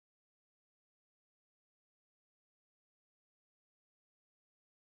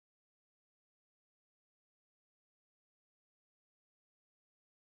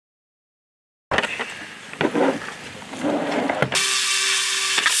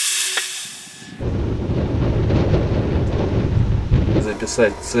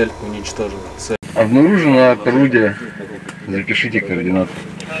Бросать цель, уничтожена. Цель. Обнаружено орудие. Запишите координаты.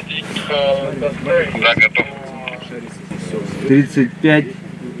 Да, готов. 35.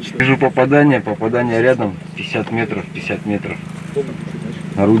 Вижу попадание. Попадание рядом. 50 метров. 50 метров.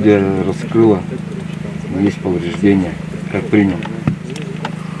 Орудие раскрыло. Есть повреждения. Как принял.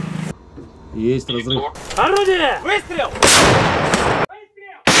 Есть разрыв. Орудие! Выстрел!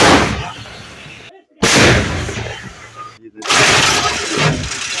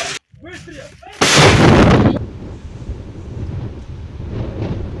 Выстрел!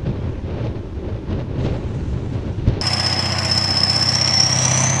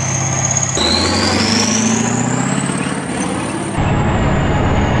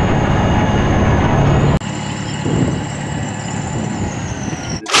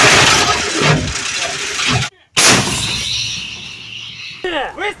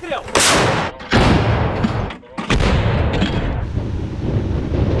 Выстрел!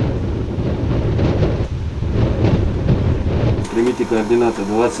 Примите координаты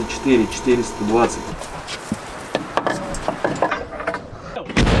 24 420.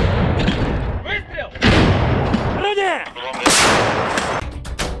 Выстрел! Орудие!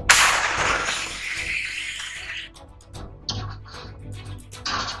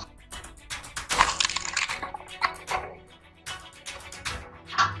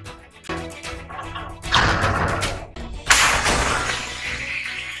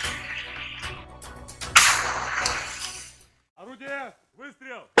 Орудие!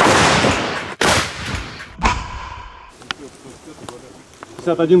 Выстрел!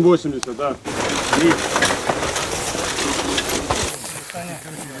 51-80, да.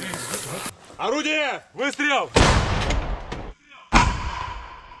 Орудие! Выстрел!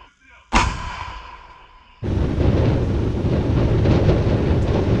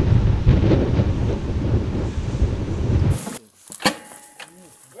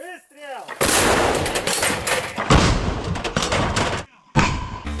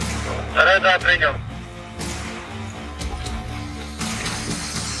 Да, принял.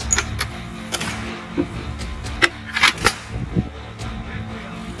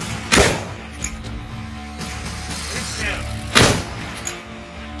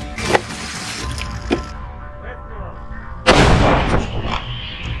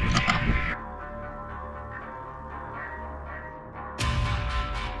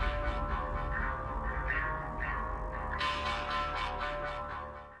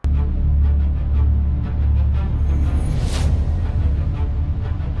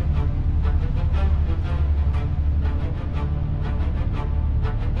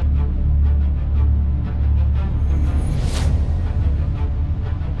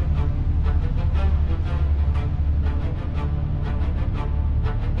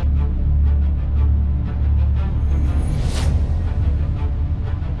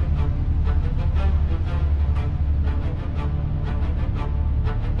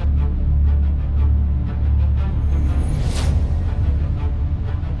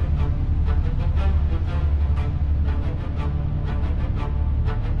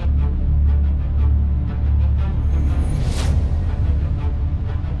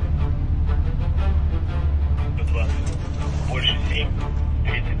 Больше 7,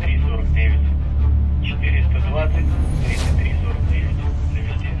 33, 49, 420, 33, 49.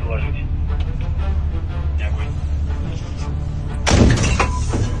 Навести, заложить. Дякую.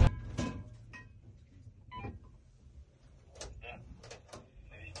 Да.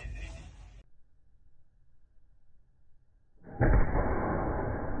 Навести, зритель.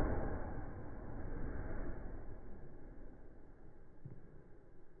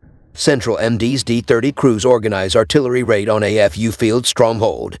 Central MD's D-30 crews organize artillery raid on AFU Field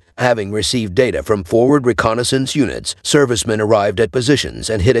Stronghold. Having received data from forward reconnaissance units, servicemen arrived at positions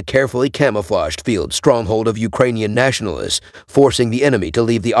and hit a carefully camouflaged field stronghold of Ukrainian nationalists, forcing the enemy to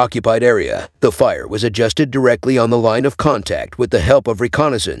leave the occupied area. The fire was adjusted directly on the line of contact with the help of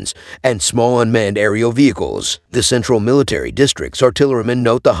reconnaissance and small unmanned aerial vehicles. The Central Military District's artillerymen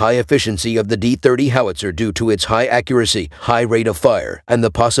note the high efficiency of the D-30 howitzer due to its high accuracy, high rate of fire, and the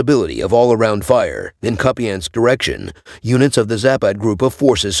possibility of all-around fire. In Kupiansk direction, units of the Zapad group of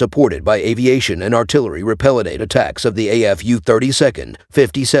forces supported by aviation and artillery repelled attacks of the AFU 32nd,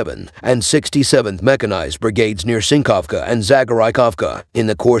 57th, and 67th Mechanized Brigades near Sinkovka and Zagoraikovka. In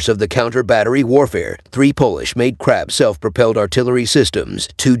the course of the counter-battery warfare, 3 Polish-made Krab self-propelled artillery systems,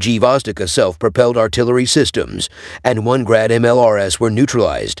 2 Gvozdika self-propelled artillery systems, and 1 Grad MLRS were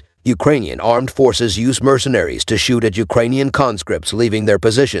neutralized. Ukrainian armed forces use mercenaries to shoot at Ukrainian conscripts leaving their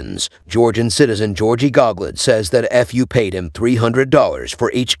positions. Georgian citizen Georgy Goglid says that FU paid him $300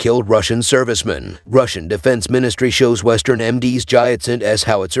 for each killed Russian serviceman. Russian Defense Ministry shows Western MD's Giant S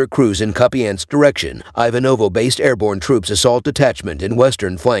howitzer crews in Kupiansk direction. Ivanovo-based airborne troops assault detachment in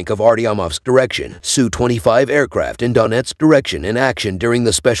western flank of Artyomovsk direction. Su-25 aircraft in Donetsk direction in action during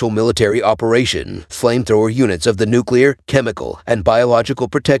the special military operation. Flamethrower units of the Nuclear, Chemical, and Biological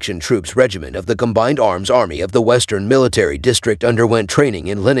Protection Troops Regiment of the Combined Arms Army of the Western Military District underwent training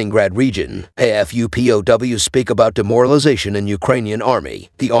in Leningrad region. AFU POWs speak about demoralization in Ukrainian army.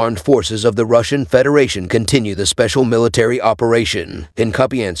 The armed forces of the Russian Federation continue the special military operation. In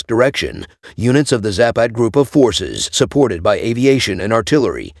Kupiansk direction, units of the Zapad group of forces, supported by aviation and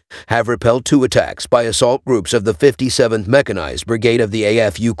artillery, have repelled 2 attacks by assault groups of the 57th Mechanized Brigade of the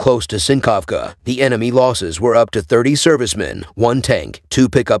AFU close to Sinkovka. The enemy losses were up to 30 servicemen, 1 tank, 2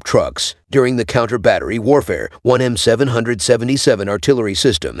 pickup trucks. During the counter-battery warfare, 1 M777 artillery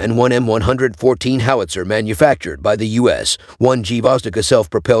system and 1 M114 howitzer manufactured by the U.S., 1 U-Boote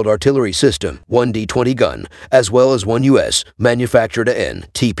self-propelled artillery system, 1 D-20 gun, as well as 1 U.S. manufactured AN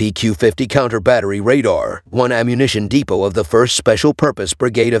TPQ-50 counter-battery radar. 1 ammunition depot of the 1st Special Purpose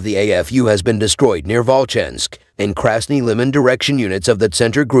Brigade of the AFU has been destroyed near Volchansk. In Krasny Liman direction, units of the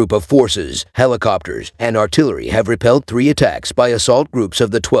Center Group of Forces, helicopters, and artillery have repelled 3 attacks by assault groups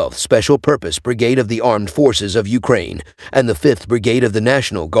of the 12th Special Purpose Brigade of the Armed Forces of Ukraine and the 5th Brigade of the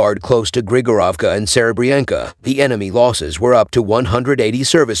National Guard close to Grigorovka and Serebryanka. The enemy losses were up to 180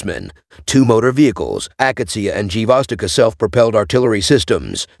 servicemen, 2 motor vehicles, Akatsiya and U-Boote self-propelled artillery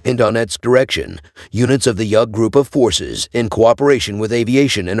systems. In Donetsk direction, units of the Yug Group of Forces, in cooperation with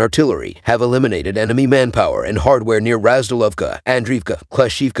aviation and artillery, have eliminated enemy manpower and hardware near Razdalovka, Andriivka,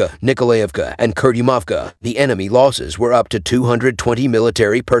 Klashivka, Nikolaevka, and Kurdyumovka. The enemy losses were up to 220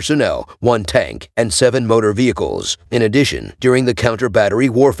 military personnel, 1 tank, and 7 motor vehicles. In addition, during the counter-battery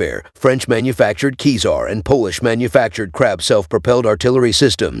warfare, French-manufactured Kizar and Polish-manufactured Krab self-propelled artillery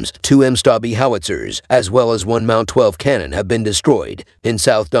systems, 2 M-Stabi howitzers, as well as 1 Mount 12 cannon have been destroyed. In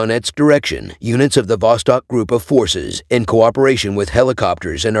South Donetsk direction, units of the Vostok Group of Forces, in cooperation with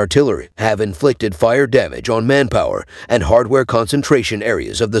helicopters and artillery, have inflicted fire damage on manpower and hardware concentration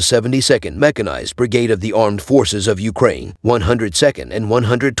areas of the 72nd Mechanized Brigade of the Armed Forces of Ukraine, 102nd and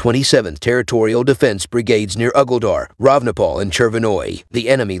 127th Territorial Defense Brigades near Ugoldar, Ravnopol, and Chervonoy. The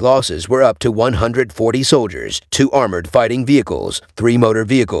enemy losses were up to 140 soldiers, 2 armored fighting vehicles, 3 motor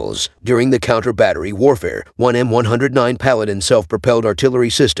vehicles. During the counter-battery warfare, 1 M109 Paladin self-propelled artillery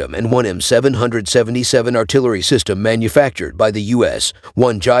system and 1 M777 artillery system manufactured by the U.S.,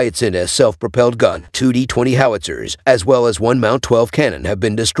 1 Giant S self-propelled gun, 2 D-20 howitzers, as well as 1 Mount 12 cannon have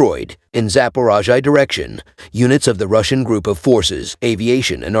been destroyed. In Zaporozhye direction, units of the Russian Group of Forces,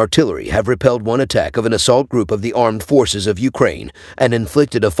 aviation and artillery have repelled 1 attack of an assault group of the Armed Forces of Ukraine and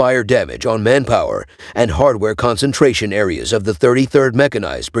inflicted a fire damage on manpower and hardware concentration areas of the 33rd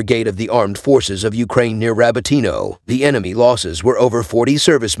Mechanized Brigade of the Armed Forces of Ukraine near Rabatino. The enemy losses were over 40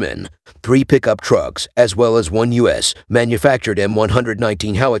 servicemen, 3 pickup trucks, as well as 1 U.S. manufactured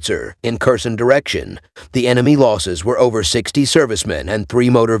M119 howitzer. In Kherson direction, the enemy losses were over 60 servicemen and 3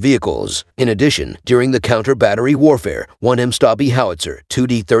 motor vehicles. In addition, during the counter-battery warfare, 1 M-Stabi howitzer, 2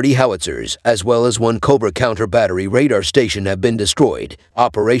 D-30 howitzers, as well as 1 Cobra counter-battery radar station have been destroyed.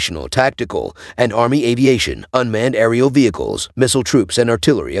 Operational, tactical, and Army aviation, unmanned aerial vehicles, missile troops, and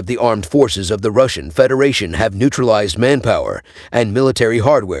artillery of the armed forces of the Russian Federation have neutralized manpower and military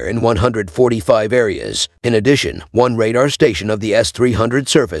hardware in 145 areas. In addition, 1 radar station of the S-300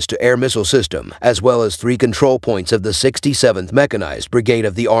 surface-to-air missile system, as well as 3 control points of the 67th Mechanized Brigade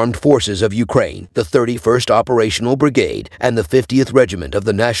of the Armed Forces of Ukraine, the 31st Operational Brigade, and the 50th Regiment of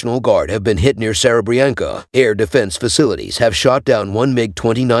the National Guard have been hit near Serebryanka. Air defense facilities have shot down 1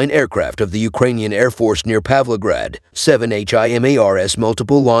 MiG-29 aircraft of the Ukrainian Air Force near Pavlograd. 7 HIMARS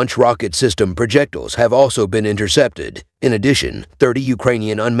multiple launch rocket system projectiles have also been intercepted. In addition, 30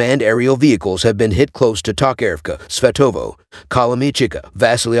 Ukrainian unmanned aerial vehicles have been hit close to Tokaryvka, Svetovo, Kolomychika,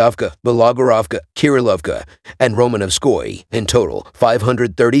 Vasilyevka, Belogorovka, Kirilovka, and Romanovskoye. In total,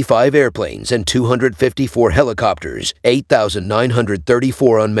 535 airplanes and 254 helicopters,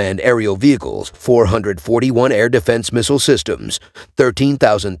 8,934 unmanned aerial vehicles, 441 air defense missile systems,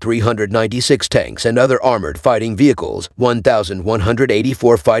 13,396 tanks and other armored fighting vehicles,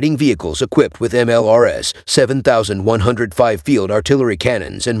 1,184 fighting vehicles equipped with MLRS, 7,105 field artillery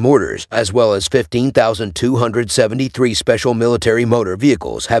cannons and mortars, as well as 15,273 special military motor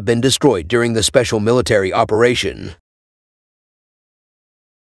vehicles have been destroyed during the special military operation.